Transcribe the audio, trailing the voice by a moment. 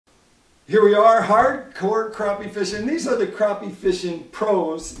Here we are, hardcore crappie fishing. These are the Crappie Fishing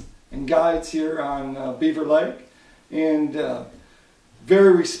Pros and guides here on Beaver Lake. And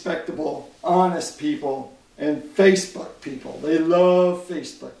very respectable, honest people and Facebook people. They love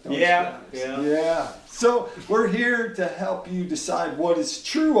Facebook, don't you guys? Yeah. So we're here to help you decide what is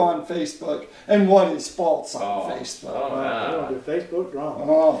true on Facebook and what is false on Facebook. We don't do Facebook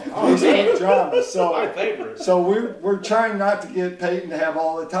drama. Facebook drama. So, my favorite. So we're trying not to get Peyton to have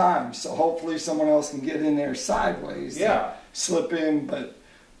all the time. So hopefully someone else can get in there sideways. Yeah. Slip in,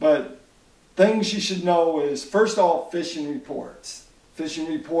 but things you should know is, first off, fishing reports. Fishing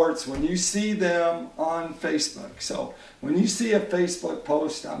reports, when you see them on Facebook. So when you see a Facebook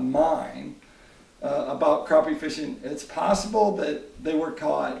post on mine about crappie fishing, it's possible that they were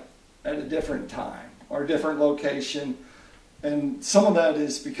caught at a different time or a different location. And some of that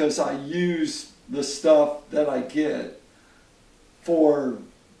is because I use the stuff that I get for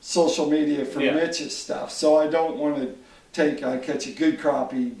social media for Mitch's stuff. So I don't want to I catch a good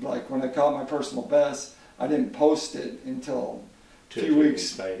crappie. Like when I caught my personal best, I didn't post it until a few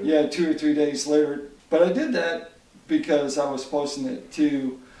weeks later. Yeah, 2 or 3 days later. But I did that because I was posting it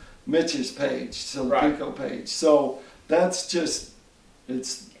to Mitch's page, so the Pico page. So that's just,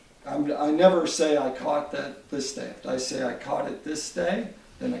 I never say I caught that this day. If I say I caught it this day,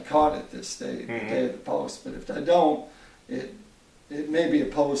 then I caught it this day, the day of the post. But if I don't, it may be a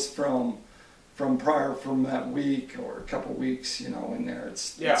post from that week or a couple weeks, in there.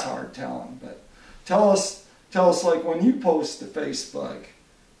 It's hard telling. But tell us, like, when you post to Facebook,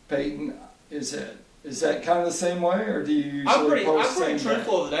 Peyton, is that kind of the same way, or do you usually post? I'm pretty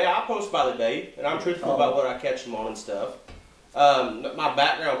truthful of the day. I post by the date, and I'm truthful about what I catch them on and stuff. My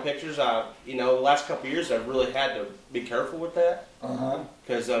background pictures, the last couple of years, I've really had to be careful with that.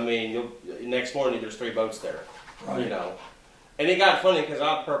 Because next morning there's 3 boats there. Right. And it got funny because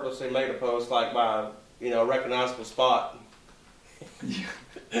I purposely made a post like by a recognizable spot.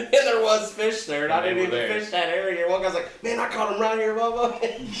 And there was fish there, and I didn't even fish that area. One guy's like, "Man, I caught him right here, blah blah."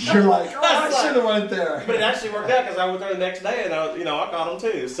 You're like, "Oh, I should have went there." But it actually worked out because I went there the next day, and I caught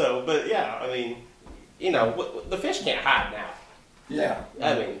them too. So, but yeah, the fish can't hide now. Yeah.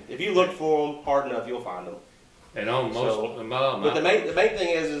 If you look for them hard enough, you'll find them. And on most of them, but the main thing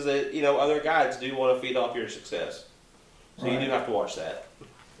is that other guides do want to feed off your success, so you do have to watch that.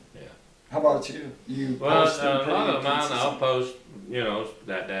 How about you? You post a lot of mine I'll post,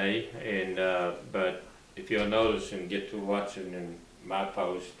 that day, and but if you'll notice and get to watching in my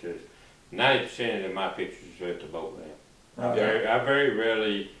post, 90% of my pictures are at the boat ramp. I very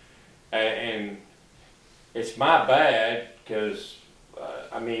rarely, and it's my bad because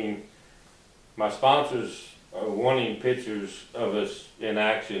my sponsors are wanting pictures of us in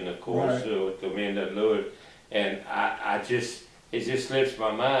action, of course, with the men that lure, and it just slips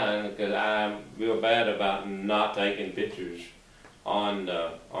my mind because I'm real bad about not taking pictures on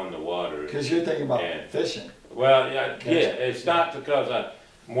the water. Because you're thinking about fishing. Well, it's not because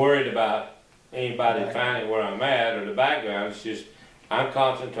I'm worried about anybody finding where I'm at or the background. It's just I'm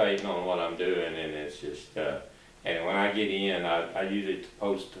concentrating on what I'm doing, and it's just. And when I get in, I usually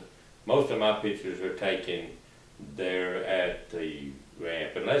post. Most of my pictures are taken there at the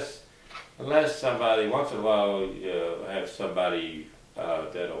ramp, unless somebody, once in a while, have somebody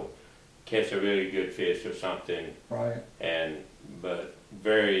that'll catch a really good fish or something. Right. But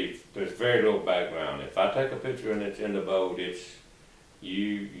there's very little background. If I take a picture and it's in the boat, it's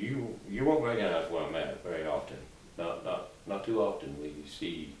you won't recognize where I'm at very often. Not too often will you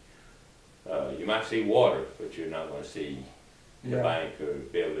see. You might see water, but you're not going to see the bank or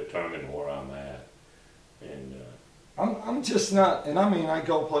be able to determine where I'm at. And I'm just not, and I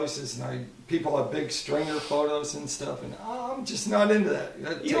go places and people have big stringer photos and stuff, and I'm just not into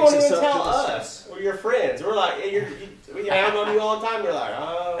that. You don't even tell us. We're your friends. We're like, we hound on you all the time. You're like,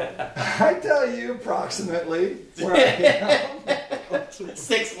 oh. I tell you approximately where I am.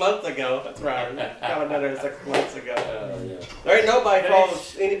 6 months ago. That's right. Got another 6 months ago. There ain't nobody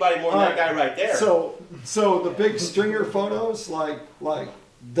follows anybody more than that guy right there. So the big stringer photos, like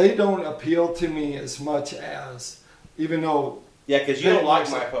they don't appeal to me as much as, even though. Yeah, because you don't like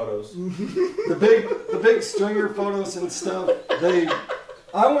my photos. The big stringer photos and stuff,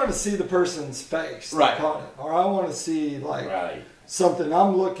 I want to see the person's face. Right. Caught it, or I want to see something.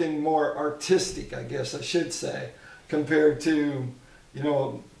 I'm looking more artistic, I guess I should say, compared to,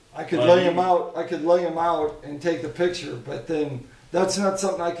 I could lay them out. I could lay them out and take the picture, but then that's not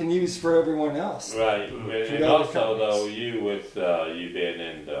something I can use for everyone else. Right. And also, though, you've been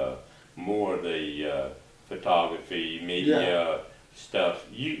in more the photography, media stuff.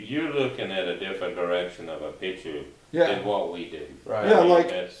 You're looking at a different direction of a picture than what we do. Right. Yeah, I mean, like-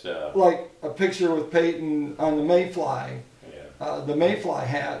 that's, Like a picture with Peyton on the mayfly, yeah. the mayfly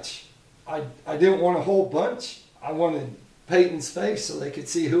hatch. I didn't want a whole bunch. I wanted Peyton's face so they could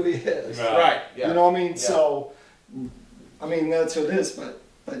see who he is. Right. Right. Yeah. You know what I mean? Yeah. So, I mean, that's what it is.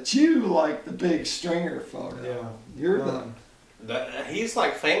 But you like the big stringer photo. Yeah. You're He's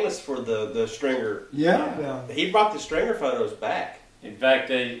like famous for the stringer. yeah. Yeah. He brought the stringer photos back. In fact,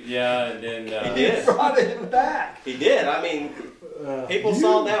 and then He did. Brought him back. He did. I mean, people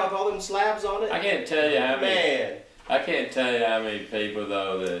saw that with all them slabs on it. I can't tell you how many. Man. I can't tell you how many people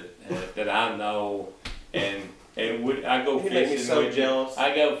though that I know, and I go You make me fishing so with jealous.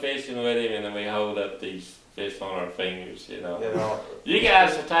 I go fishing with him, and then we hold up these fish on our fingers. You know. You know. You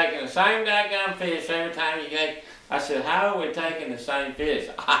guys are taking the same daggone fish every time you go. I said, how are we taking the same fish?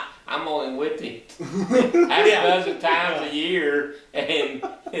 I'm only with him half a dozen times a year, and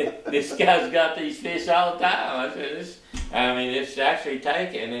this guy's got these fish all the time. I said, it's actually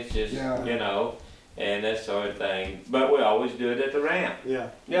taken. It's just, Yeah. you know, and that sort of thing. But we always do it at the ramp. Yeah.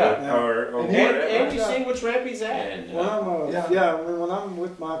 Yeah. Or And- whatever. And you see which ramp he's at. And, When I'm Yeah. I mean, when I'm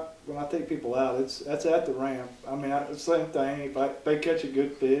with when I take people out, that's at the ramp. I mean, it's the same thing. If they catch a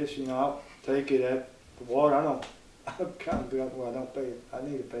good fish, you know, I'll take it at the water. I'm kind of good. Well, I don't pay. I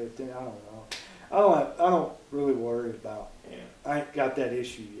need to pay attention. I don't know. I don't really worry about. yeah. I ain't got that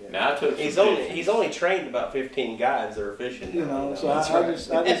issue yet. Now I took He's some only pictures. trained about 15 guides that are fishing. You know, so That's I right. just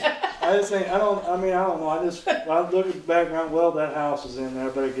think I don't know. I look at the background. Well, that house is in there. I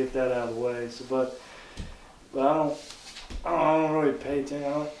better get that out of the way. So, but I don't really pay attention.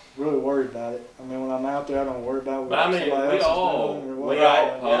 I don't really worry about it. I mean, when I'm out there, I don't worry about what But I mean, somebody we else all- is doing or we what.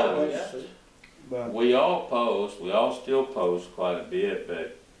 all post. post. But We all post. We all still post quite a bit,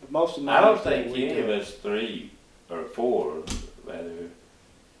 but most of the I don't nights that think we any of do- us three or four, rather,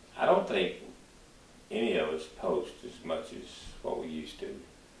 I don't think any of us post as much as what we used to.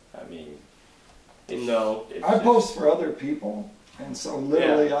 I mean, No. it's I just- post for other people, and so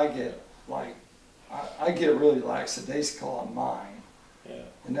literally I get like, I get really lackadaisical on mine. Yeah.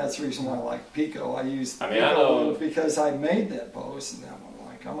 And that's the reason why I like Pico. I use I Pico mean, I know- because I made that post, and then I'm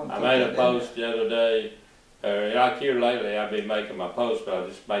like, I'm gonna I put made that a in post the other day. Like here lately, I've been making my post, but I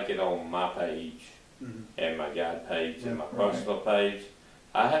just make it on my page Mhm. and my guide page and my Right. personal page.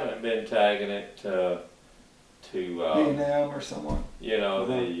 I haven't been tagging it to B&M or someone. you know,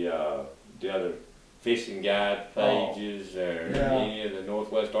 the other fishing guide pages or Yeah. any of the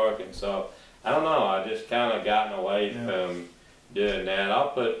Northwest Arkansas. I don't know. I just kind of gotten away Yeah. from doing that. I'll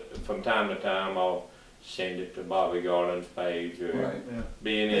put from time to time. I'll send it to Bobby Garland's page or Right. Yeah.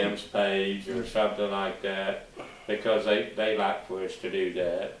 B&M's page or something like that because they like for us to do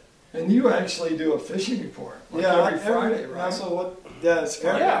that. And you actually do a fishing report, like every Friday, right? So what? Yeah, it's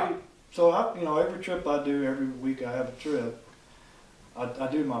Friday. Yeah. So every trip I do, every week I have a trip. I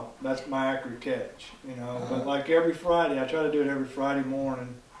do that's my accurate catch, you know. Uh-huh. But like every Friday, I try to do it every Friday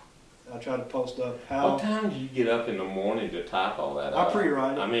morning. I try to post up how What time do you get up in the morning to type all that I out?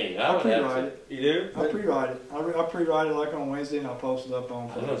 pre-write it. I mean, I I would have pre-write to. it. You do? I pre-write it. I pre-write it like on Wednesday, and I post it up on I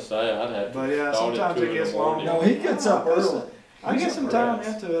was gonna Friday. say I'd have to. But yeah, start at sometimes 2 it in the gets morning. long. No, he gets up early. I He's get up some early. time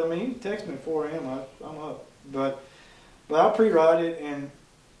into it. I mean, you can text me at 4 a.m. I'm up. But I pre-write it, and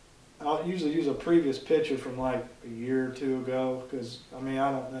I'll usually use a previous picture from like a year or two ago, because I mean,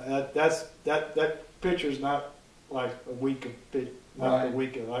 I don't know that picture's not like a week of not a Right.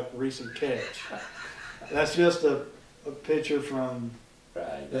 week of like recent catch. That's just a picture from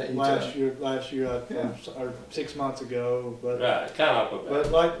Right. That you last took. year, Yeah. or 6 months ago. But Right. Kind of up but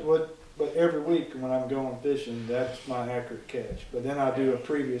about. but every week when I'm going fishing, that's my accurate catch. But then I do a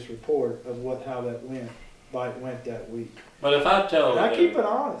previous report of how that bite went that week. But if I tell And I them- keep it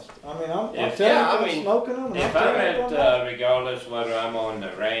honest. I mean, I'm If- telling yeah, you I I'm mean, smoking them. And If I'm I'm telling you at, I'm not. regardless whether I'm on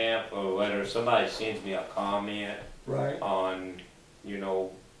the ramp or whether somebody sends me a comment Right. on, you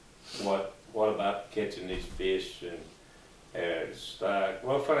know, what about catching these fish and it's like,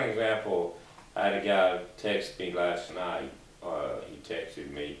 well, for an example, I had a guy text me last night. He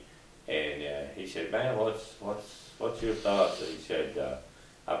texted me and he said, "Man, what's your thoughts?" He said,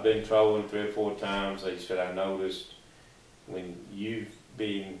 "I've been trolling 3 or 4 times." He said, "I noticed when you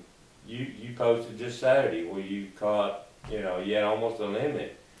posted just Saturday where you caught, you had almost a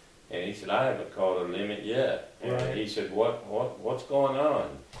limit." And he said, "I haven't caught a limit yet." And Right. he said, what's going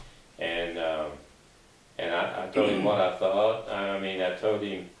on?" And I told him what I thought. I mean, I told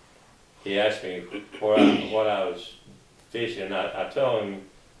him, he asked me what I was fishing. I told him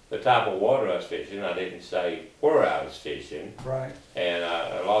the type of water I was fishing. I didn't say where I was fishing. Right. And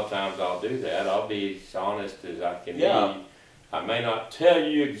a lot of times I'll do that. I'll be as honest as I can Yeah. be. I may not tell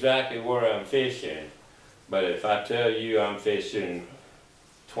you exactly where I'm fishing, But if I tell you I'm fishing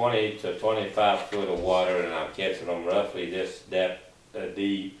 20 to 25 foot of water and I'm catching them roughly this depth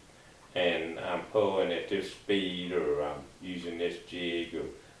deep, and I'm pulling at this speed, or I'm using this jig,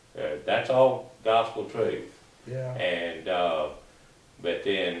 or that's all gospel truth. Yeah. And but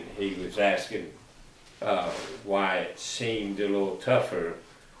then he was asking why it seemed a little tougher,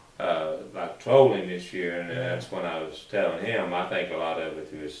 like trolling this year, and that's when I was telling him I think a lot of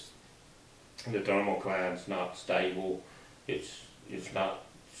it was the thermocline's not stable. It's not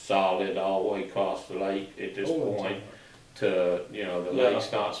solid all the way across the lake at this point. To, you know, the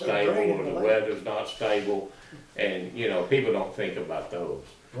lake's not stable, or the weather's not stable, and, you know, people don't think about those.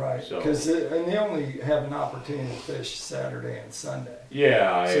 Right, because and they only have an opportunity to fish Saturday and Sunday.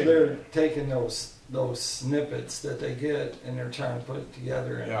 Yeah. So they're taking those snippets that they get and they're trying to put it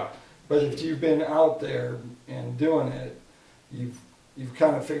together. And, but if you've been out there and doing it, you've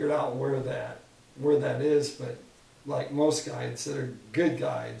kind of figured out where that is. But like most guides that are good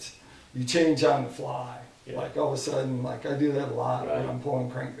guides, you change on the fly. Yeah. Like all of a sudden, like I do that a lot when I'm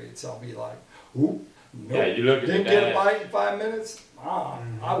pulling crankbaits. I'll be like, "Oop, nope, yeah, you look at didn't get a bite in 5 minutes.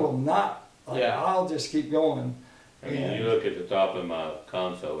 I will not. Like, I'll just keep going." I mean, you look at the top of my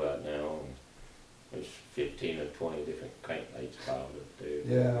console right now, and there's 15 or 20 different crankbaits piled up there.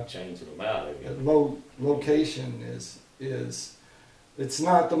 Yeah, changing them out again. Location is it's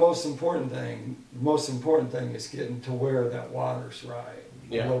not the most important thing. The most important thing is getting to where that water's right.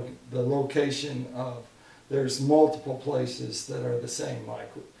 Yeah. The location of. There's multiple places that are the same, like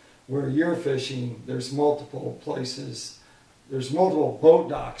where you're fishing, there's multiple places, there's multiple boat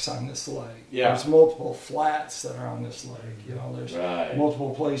docks on this lake. Yeah. There's multiple flats that are on this lake, you know, there's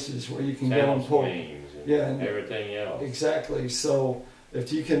multiple places where you can go and pull. And everything else. Exactly, so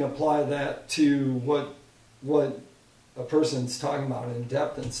if you can apply that to what a person's talking about in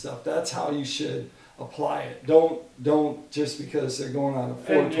depth and stuff, that's how you should apply it. Don't just because they're going on a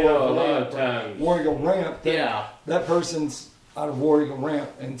 412 ramp, War Eagle ramp. That person's out of War Eagle ramp,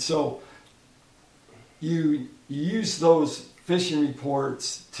 and so you use those fishing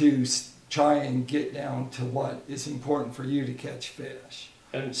reports to try and get down to what is important for you to catch fish.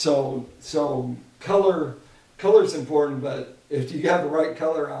 And so color's important, but if you have the right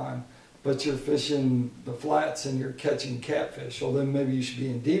color on, but you're fishing the flats and you're catching catfish, well then maybe you should be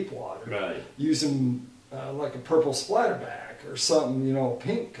in deep water. Right. Using like a purple splatterback or something, you know, a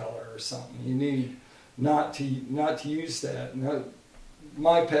pink color or something. You need not to use that.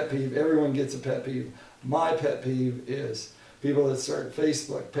 My pet peeve, everyone gets a pet peeve. My pet peeve is people that start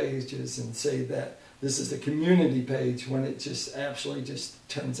Facebook pages and say that this is the community page when it just actually just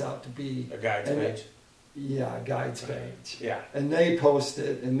turns out to be a guides page. Yeah, a guides page. Yeah. And they post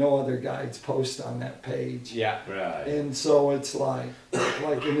it, and no other guides post on that page. Yeah. Right. And so it's like,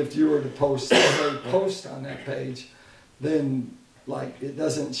 and if you were to post on that page, then like it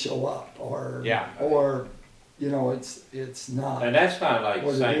doesn't show up, or you know, it's not. And that's kind of like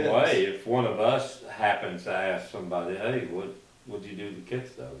the same way. If one of us happens to ask somebody, "Hey, what would you do to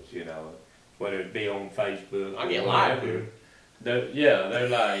catch those?" You know, whether it be on Facebook, I get live. They're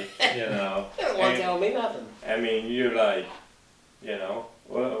like, you know. They don't want to tell me nothing. I mean, you're like, you know,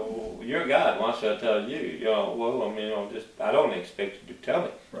 well, you're a guide. Why should I tell you? You know, well, I mean, I don't expect you to tell me.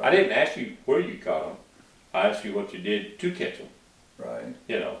 Right. I didn't ask you where you caught them. I asked you what you did to catch them. Right.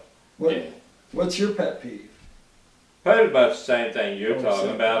 You know. What's your pet peeve? Probably about the same thing you're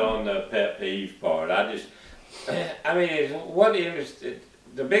talking about on the pet peeve part. I mean,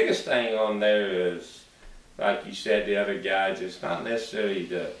 the biggest thing on there is, like you said, the other guides, it's not necessarily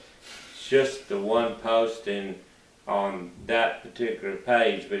just the one posting on that particular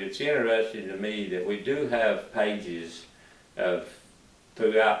page, but it's interesting to me that we do have pages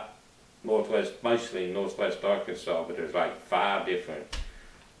throughout Northwest, mostly Northwest Arkansas, but there's like 4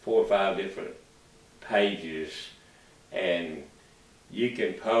 or 5 different pages, and you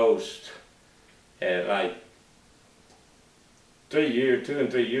can post at like 2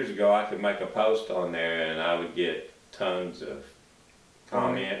 and 3 years ago, I could make a post on there and I would get tons of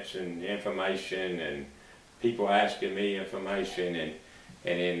comments and information and people asking me information, and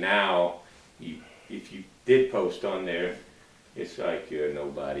then now, if you did post on there, it's like you're a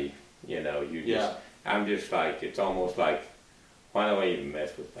nobody, you know. I'm just like, it's almost like, why do I even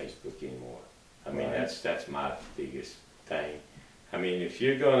mess with Facebook anymore? I mean, that's my biggest thing. I mean, if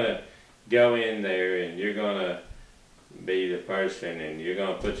you're gonna go in there and you're gonna be the person and you're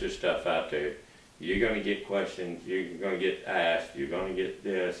going to put your stuff out there, you're going to get questions, you're going to get asked, you're going to get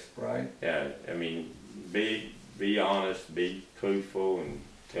this. Right. Yeah, I mean, be honest, be truthful, and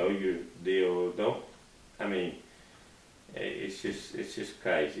tell your deal. It's just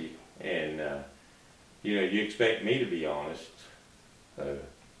crazy. And you expect me to be honest.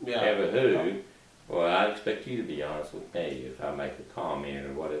 Yeah. Ever who? Well, I expect you to be honest with me if I make a comment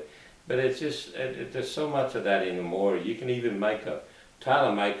or whatever. But it's just there's so much of that anymore. You can even try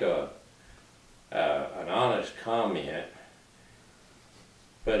to make an honest comment,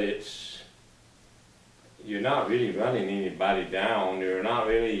 but you're not really running anybody down. You're not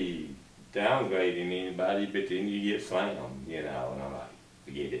really downgrading anybody, but then you get slammed, and I'm like,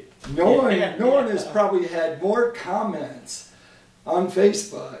 forget it. No one has probably had more comments on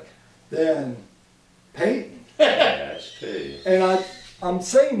Facebook than Peyton. Yeah, that's true. And I'm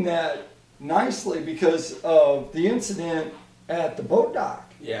saying that nicely because of the incident at the boat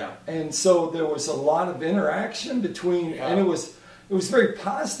dock. Yeah. And so there was a lot of interaction between, and it was very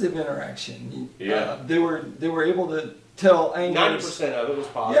positive interaction. Yeah. They were able to tell anglers. 90% of it was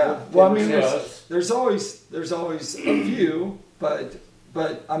positive. Yeah. Well, I mean, 10% there's always a few, but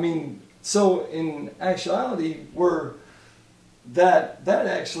I mean, so in actuality, that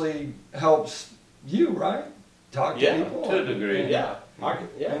actually helps you, right? Talk to people. To a degree. Yeah.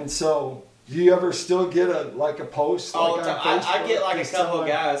 And so, do you ever still get a post? All like the on time. Facebook I get like a just couple of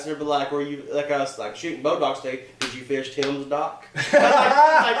telling- guys. They'll be like, "Were you like us like shooting boat docks today? Did you fish Tim's dock?" I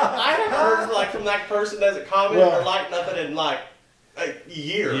haven't heard like from that person that doesn't comment or like nothing in like a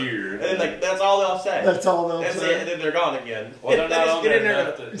year. And then that's all they'll say. That's all they'll That's say. it, and then they're gone again. Well, they're They not just on get in there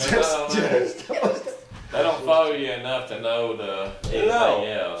there enough to- they don't follow you enough to know anything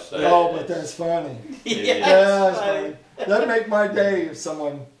else. Oh, but that's funny. Yeah, That's funny. funny. That'd make my day if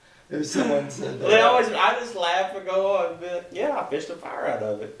someone said that. I just laugh and go on and be like, yeah, I fished a fire out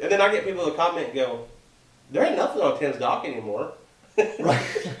of it. And then I get people to comment and go, there ain't nothing on Tim's dock anymore. Right.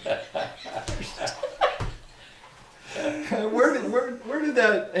 Where did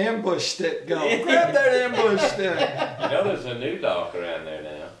that ambush stick go? Grab that ambush stick. There's a new dock around there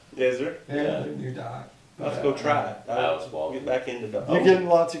now. Is there? Yeah, new dock. Let's go try it. I'll get back into the. You're getting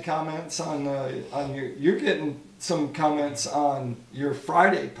lots of comments on you're getting some comments on your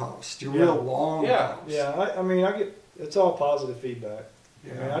Friday post, your real long post. Yeah, I mean, I get it's all positive feedback.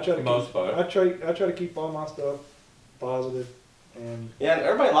 Yeah. I mean, I try to Most part. I try to keep all my stuff positive, and Yeah, and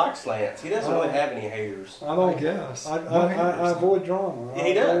everybody likes Lance. He doesn't really have any haters. I don't. I guess. I No, avoid drama. Yeah,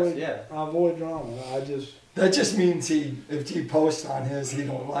 he does. Yeah. I avoid drama. That just means if you post on his, he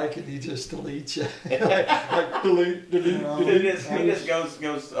don't like it, he just deletes you. like delete. He just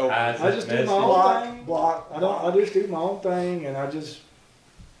goes over. I just do my own Block, thing. block. I just do my own thing, and I just,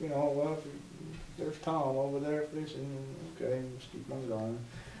 well, if there's Tom over there fishing, okay, just keep on going.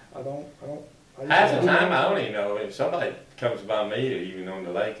 I just Half the do my time, I own don't thing. even know if somebody comes by me or even on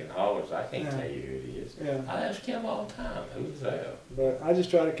the lake and hollers. I can't tell you who it is. Yeah. I ask him all the time, who's that? But I just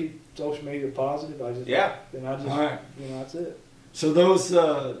try to keep social media positive. All right. That's it. So those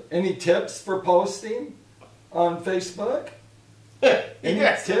any tips for posting on Facebook? Any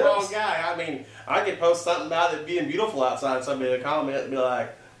That's the wrong tips? guy. I mean, I could post something about it being beautiful outside, and somebody would comment and be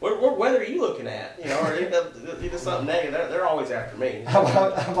like, what weather are you looking at? Or either something negative. They're always after me. How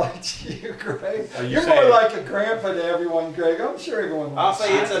about you, Greg? Are you You're more saying- like a grandpa to everyone, Greg. I'm sure everyone I'll wants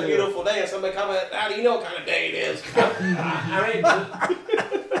say it's you a to. beautiful day, and somebody comment, how do you know what kind of day it is? I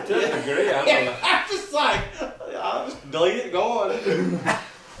mean, to a degree, I'm just like, I'll just delete it, go on.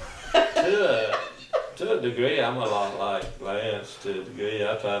 to a degree, I'm a lot like Lance. To a degree,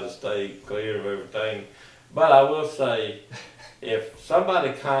 I try to stay clear of everything. But I will say, if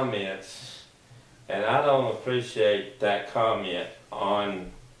somebody comments and I don't appreciate that comment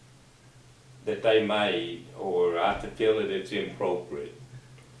on that they made, or I feel that it's inappropriate,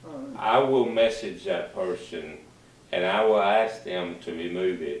 I will message that person and I will ask them to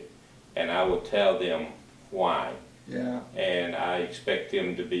remove it, and I will tell them why. Yeah. And I expect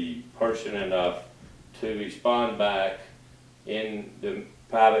them to be person enough to respond back in the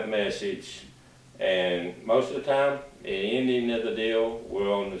private message. And most of the time, at the ending of the deal,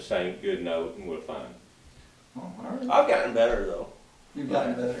 we're on the same good note and we're fine. Oh, all right. I've gotten better, though. You've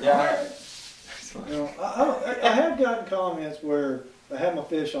gotten better. Yeah. All right. That's fine. I have gotten comments where I have my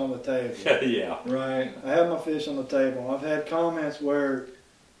fish on the table. Yeah. Right. I have my fish on the table. I've had comments where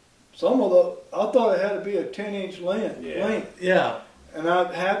I thought it had to be a 10-inch length. Yeah. And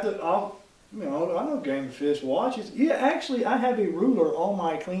I have I know game fish watches. Yeah, actually, I have a ruler on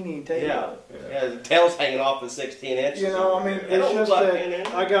my cleaning table. Yeah, the tail's hanging off at 16 inches. I mean, They don't it's just look like that 10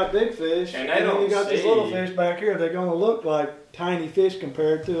 inches. I got big fish, And they don't then you got these see. little fish back here. They're going to look like tiny fish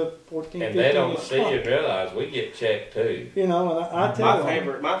compared to a 14, And 15 they don't inch see pump. and realize we get checked too. And I tell My them.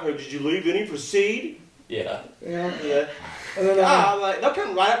 favorite, did you leave any for seed? Yeah. Yeah. And then I'm like, they'll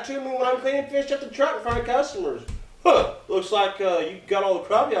come right up to me when I'm cleaning fish at the truck in front of customers. Huh, looks like you got all the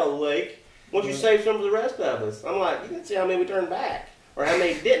crappie out of the lake. Once you save some for the rest of us. I'm like, you can see how many we turned back. Or how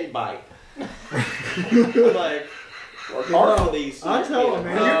many didn't bite. I'm like, half of these. I tell him,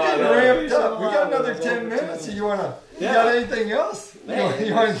 man. You're getting ramped up. We got another 10 minutes. So you got anything else?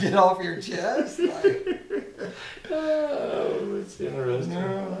 You want to get off your chest? Oh, it's interesting.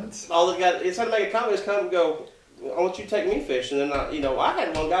 No, that's... All they got, instead of making a comment, just come and go, I want you to take me fishing. And I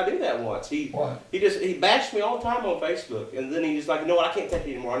had one guy do that once. He bashed me all the time on Facebook. And then he just like, you know what, I can't take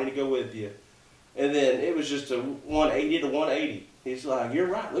you anymore. I need to go with you. And then it was just a 180 to 180. He's like, you're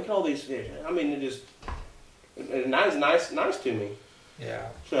right. Look at all these fish. I mean, nice to me. Yeah.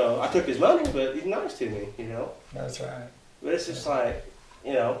 So I took his money, but he's nice to me, That's right. But it's just like,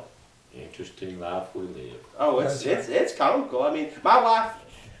 Interesting life we live. Oh, it's comical. I mean, my wife,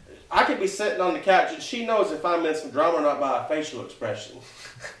 I could be sitting on the couch and she knows if I'm in some drama or not by a facial expression.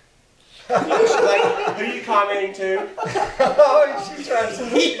 She's like, who are you commenting to? Oh, she's trying to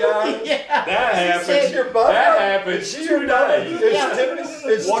yeah. That happens 2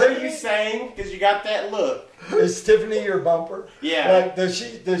 days. What are you saying? Because you got that look. Is Tiffany your bumper? Yeah. Like, does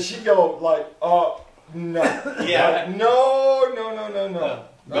she go like, oh, no. Yeah. Like, no.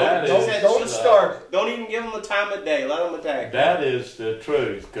 Don't start. Don't even give them the time of day. Let them attack. That is the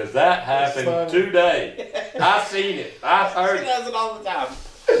truth, because that happened 2 days. I seen it. I heard She does it all the time.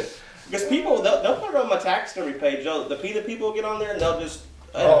 Because people, they'll put it on my taxidermy page. The people will get on there and they'll just,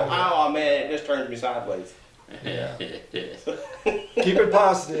 oh man, it just turns me sideways. Yeah. Keep it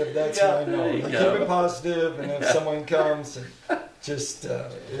positive. That's what I know. Keep it positive, and if someone comes and just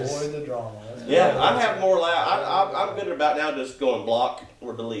avoid the drama. I have more. I'm good about now just going block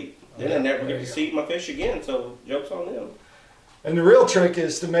or delete. Then I never get to see my fish again. So jokes on them. And the real trick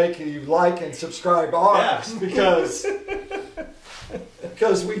is to make you like and subscribe ours because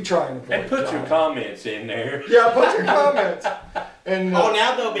we try and avoid put your comments in there. Yeah, put your comments. And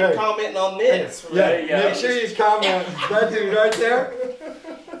now they'll be commenting on this. Make sure you comment. That dude right there,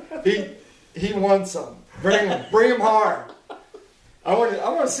 he wants some. Bring him hard. I want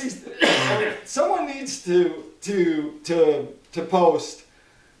to see. Someone needs to post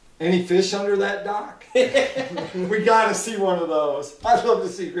any fish under that dock. We got to see one of those. I'd love to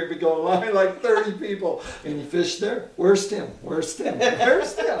see Crappie go online like 30 people. Any fish there? Where's Tim? Where's Tim?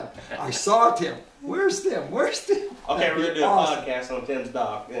 Where's Tim? I saw Tim. Where's Tim? Where's Tim? Okay, we're going to do a podcast on Tim's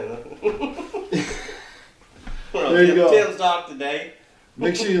dock. There you go. Tim's dock today.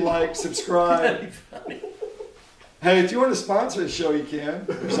 Make sure you like, subscribe. Hey, if you want to sponsor the show, you can.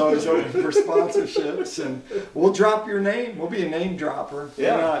 There's always open for sponsorships, and we'll drop your name. We'll be a name dropper.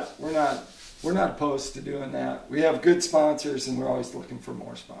 Yeah. We're not opposed to doing that. We have good sponsors, and we're always looking for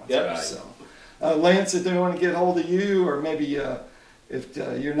more sponsors. Yep. So, Lance, if they want to get hold of you, or maybe if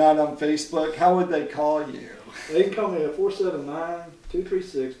you're not on Facebook, how would they call you? They can call me at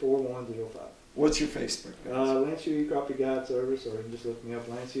 479-236-4105. What's your Facebook? Lance Huey Crappie Guide Service, or you can just look me up,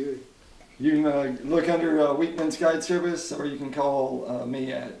 Lance Huey. You can look under Weekman's Guide Service, or you can call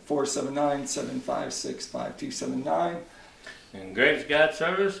me at 479-756-5279. And Greg's Guide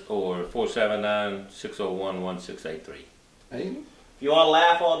Service, or 479-601-1683. Peyton? If you want to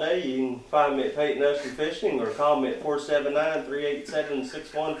laugh all day, you can find me at Peyton Usher Fishing, or call me at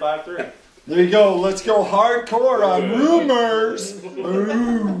 479-387-6153. There you go. Let's go hardcore on rumors.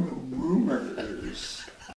 Ooh.